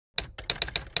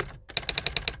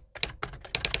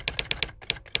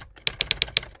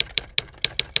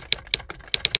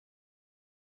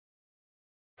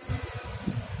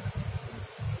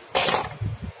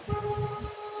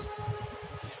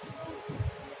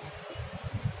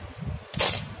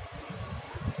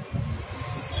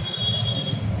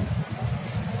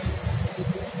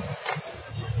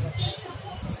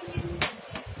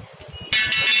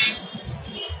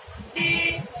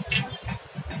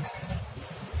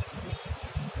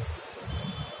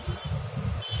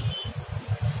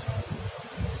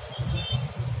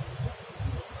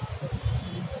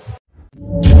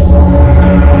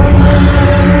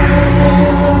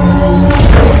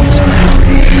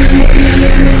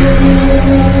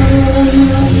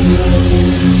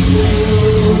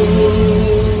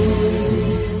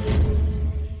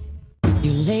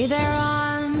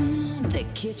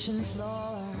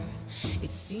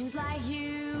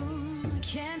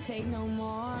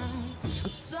I'm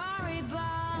sorry,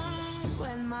 but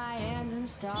when my engine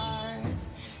starts,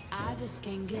 I just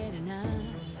can't get enough.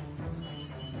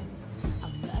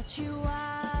 I'll let you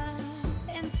up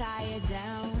and tie it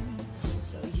down,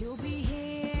 so you'll be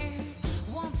here,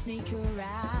 won't sneak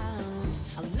around.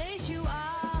 I'll lace you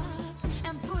up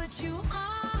and put you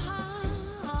on.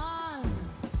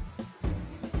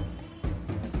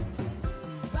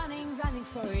 I'm running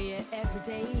for you every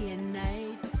day and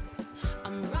night.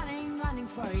 I'm running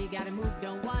for you, gotta move,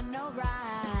 don't want no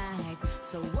ride.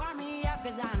 So warm me up,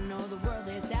 cause I know the world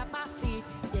is at my feet,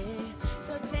 yeah.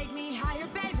 So take me higher,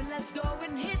 baby, let's go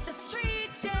and hit the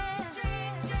streets, yeah.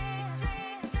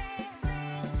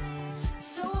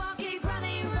 So I'll keep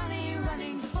running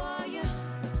for you.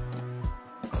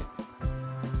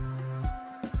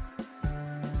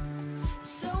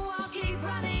 So I'll keep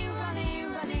running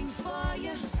for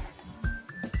you.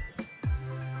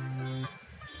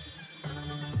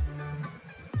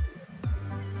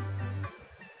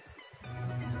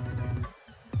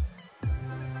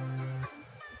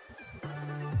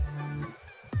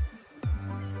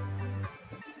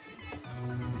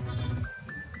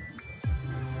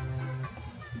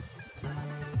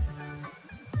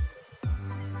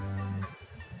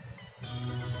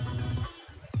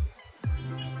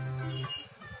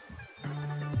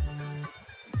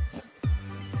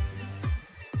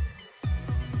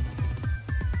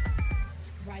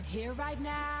 Right here, right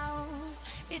now,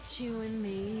 it's you and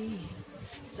me.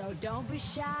 So don't be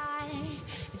shy,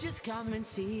 just come and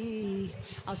see.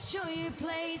 I'll show you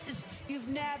places you've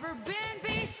never been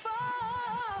before.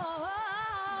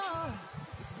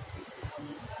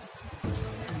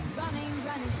 I'm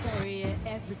running for you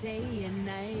every day and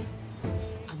night.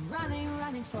 I'm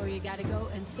running for you, gotta go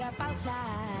and step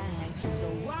outside. So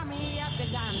warm me up,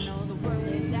 cause I know the world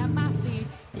is at my feet,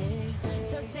 yeah.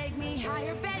 So take me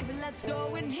higher, baby, let's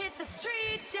go and hit the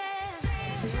streets, yeah.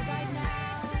 Here right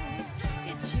now,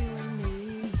 it's you and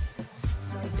me.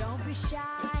 So don't be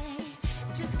shy,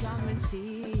 just come and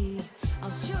see.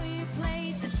 I'll show you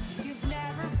places you've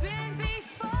never been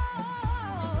before.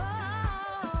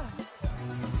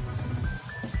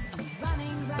 I'm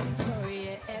running for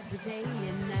you every day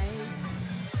and night.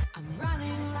 I'm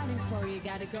running for you,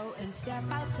 gotta go and step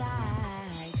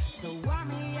outside. So warm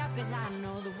me up, cause I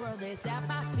know the world is at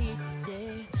my feet,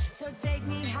 yeah. So take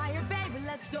me higher, baby,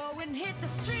 let's go and hit the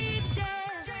streets, yeah.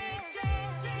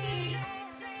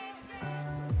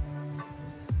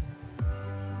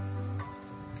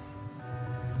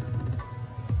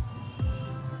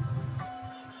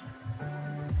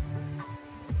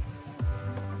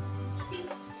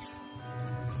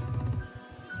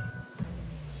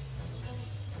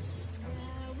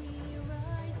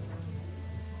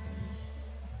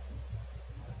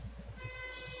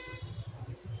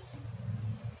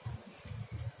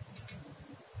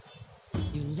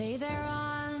 You lay there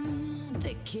on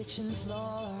the kitchen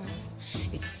floor.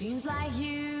 It seems like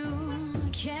you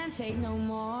can't take no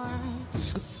more.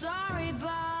 I'm sorry,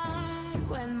 but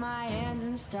when my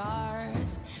engine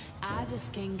starts, I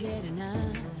just can't get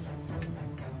enough.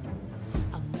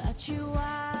 I'll let you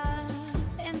up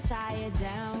and tie it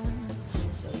down,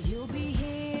 so you'll be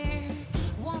here,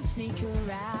 won't sneak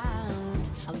around.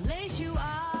 I'll lace you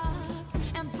up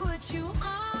and put you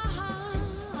on.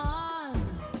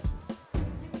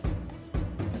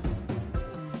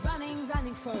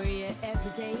 For you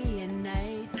every day and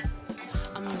night.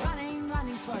 I'm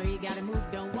running for you, gotta move,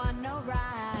 don't want no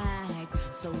ride.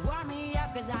 So warm me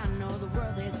up, cause I know the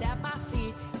world is at my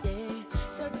feet, yeah.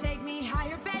 So take me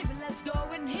higher, baby, let's go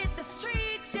and hit the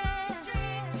streets, yeah.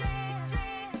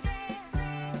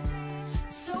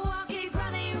 So I'll keep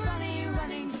running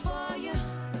for you.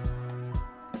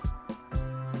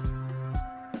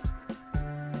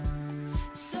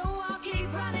 So I'll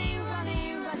keep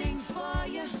running for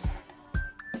you.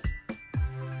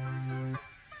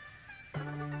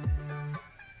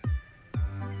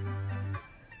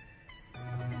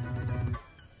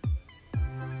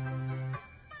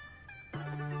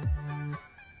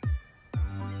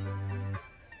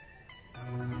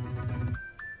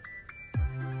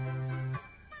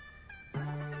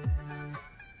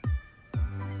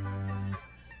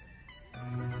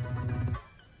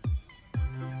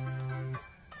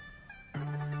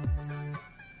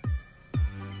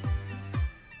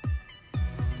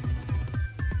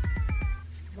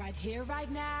 Right here,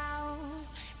 right now,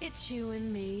 it's you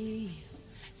and me.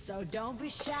 So don't be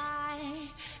shy,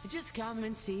 just come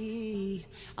and see.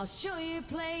 I'll show you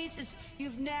places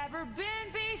you've never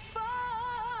been before.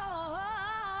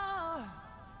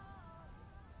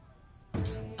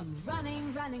 I'm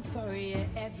running for you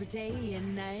every day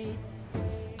and night.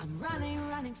 I'm running,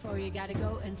 running for you, gotta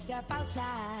go and step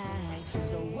outside.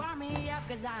 So warm me up,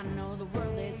 cause I know the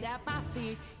world is at my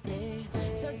feet,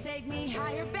 yeah. So take me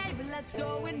higher, baby, let's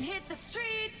go and hit the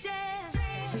streets, yeah.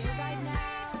 Here right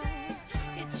now,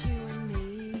 it's you and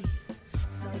me.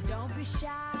 So don't be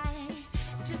shy,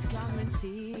 just come and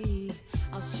see.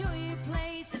 I'll show you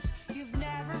places you've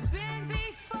never been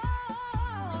before.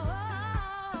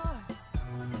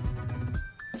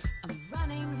 I'm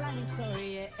running, running for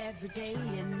you every day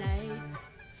and night.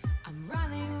 I'm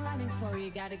running, running for you,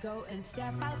 gotta go and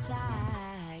step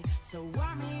outside. So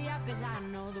warm me up, cause I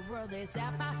know the world is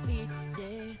at my feet,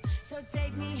 yeah. So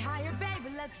take me higher,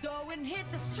 baby, let's go and hit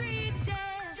the streets, yeah.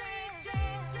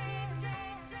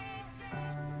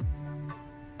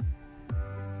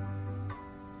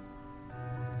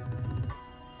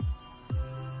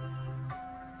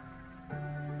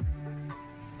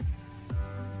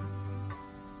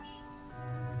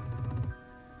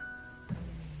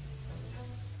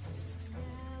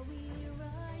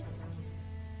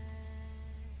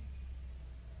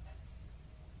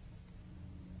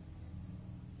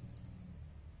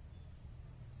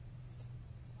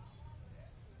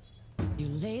 You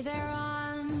lay there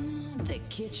on the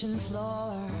kitchen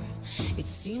floor. It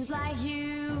seems like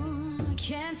you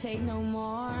can't take no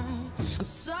more. I'm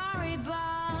sorry,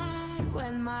 but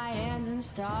when my engine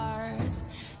starts,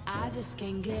 I just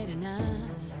can't get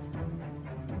enough.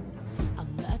 I'll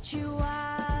nut you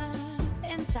up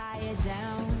and tie it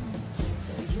down,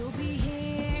 so you'll be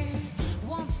here,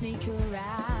 won't sneak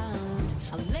around.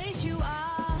 I'll lace you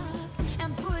up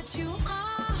and put you on.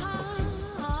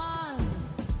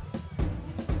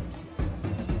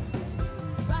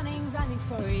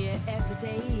 For you every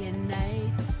day and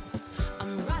night.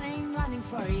 I'm running, running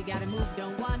for you, gotta move,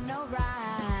 don't want no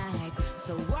ride.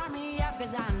 So warm me up,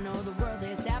 cause I know the world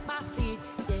is at my feet,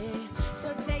 yeah.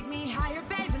 So take me higher,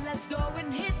 baby, let's go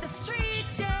and hit the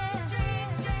streets, yeah.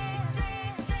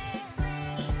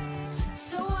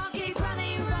 So I'll keep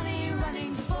running, running,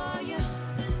 running for you.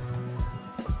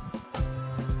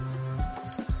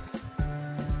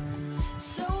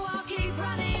 So I'll keep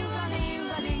running, running,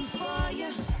 running for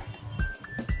you.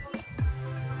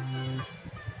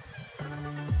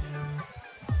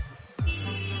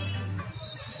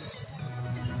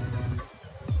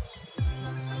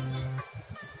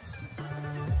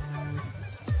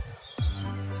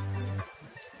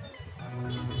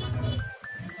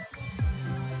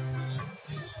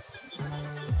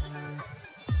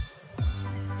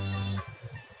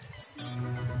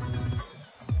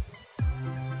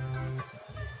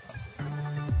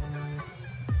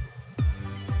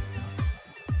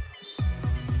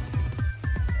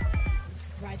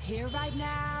 Here right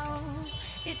now,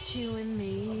 it's you and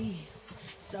me.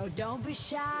 So don't be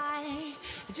shy,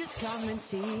 just come and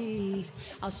see.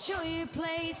 I'll show you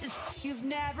places you've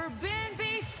never been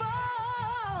before.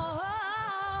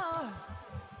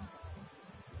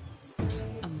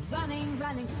 I'm running,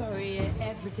 running for you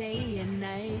every day and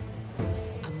night.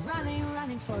 I'm running,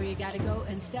 running for you, gotta go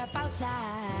and step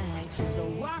outside. So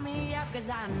warm me up, cause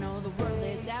I know the world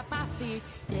is at my feet,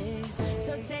 yeah.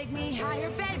 So take me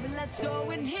higher, baby, let's go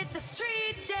and hit the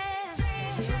streets, yeah.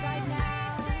 Here right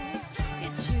now,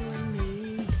 it's you and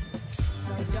me.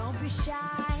 So don't be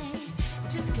shy,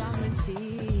 just come and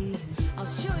see. I'll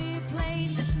show you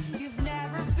places you've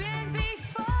never been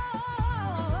before.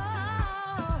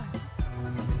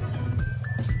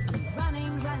 I'm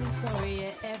running, running for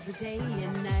you every day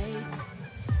and night.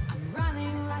 I'm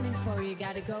running, running for you,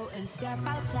 gotta go and step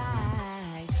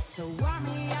outside. So warm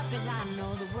me up, cause I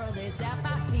know the world is at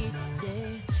my feet,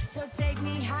 yeah. So take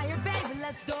me higher, baby,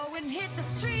 let's go and hit the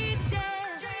streets, yeah.